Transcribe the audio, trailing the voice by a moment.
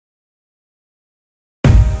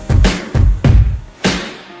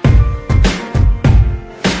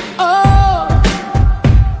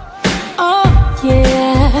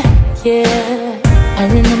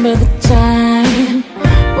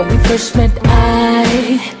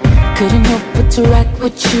side. Couldn't help but to rock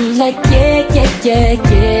with you like yeah, yeah, yeah,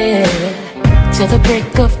 yeah, till the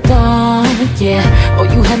break of dawn, yeah. Oh,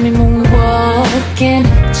 you had me moonwalking,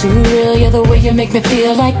 too real, you're the way you make me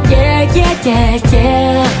feel like yeah, yeah, yeah,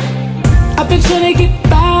 yeah. I've been trying to get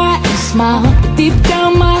by and smile, but deep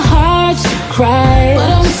down my heart should cry. But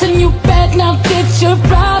I'm missing you bad now that you're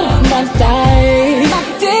out of my life. I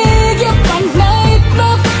dig you by night,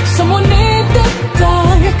 love, someone in the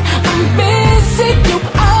dark. I'm missing you,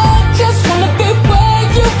 I just wanna be where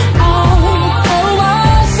you are. Oh,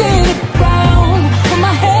 I sit around with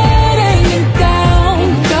my head hanging down.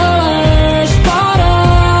 The worst part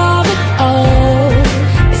of it all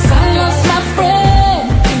is I lost my friend,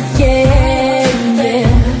 yeah, yeah.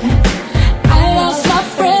 I lost my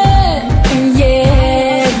friend,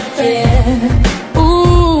 yeah, yeah.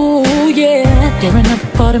 Ooh, yeah. Tearing up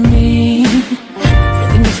part of me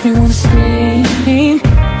really makes me wanna scream.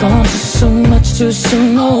 Gone so much too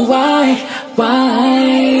soon, oh why?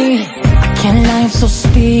 I can't lie, I'm so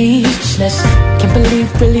speechless. Can't believe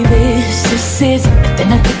really this is. But then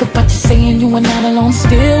I think about you saying you were not alone.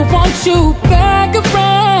 Still want you back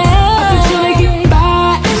around. I've been trying to get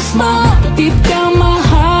by and smile, but deep down my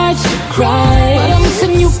heart should cry. But I'm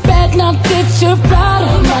missing you bad now that you're out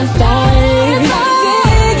of my life. I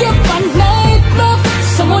dig you by night, love,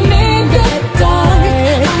 someone in the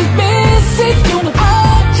dark. I'm missing you, I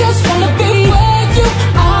just wanna be where you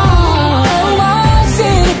are. Oh, I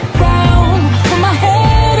sit around with my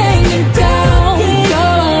head hanging down. The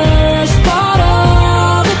worst part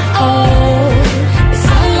of it all is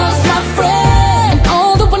I lost my friend. And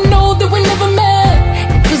although I know that we never met,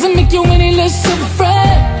 it doesn't make you any less of a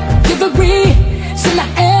friend. You're the reason I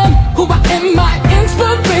am who I am, my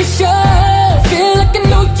inspiration. Feel like I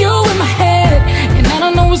know you in my head, and I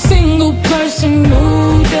don't know a single person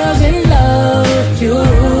who doesn't love you.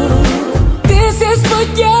 This is for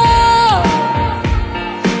you.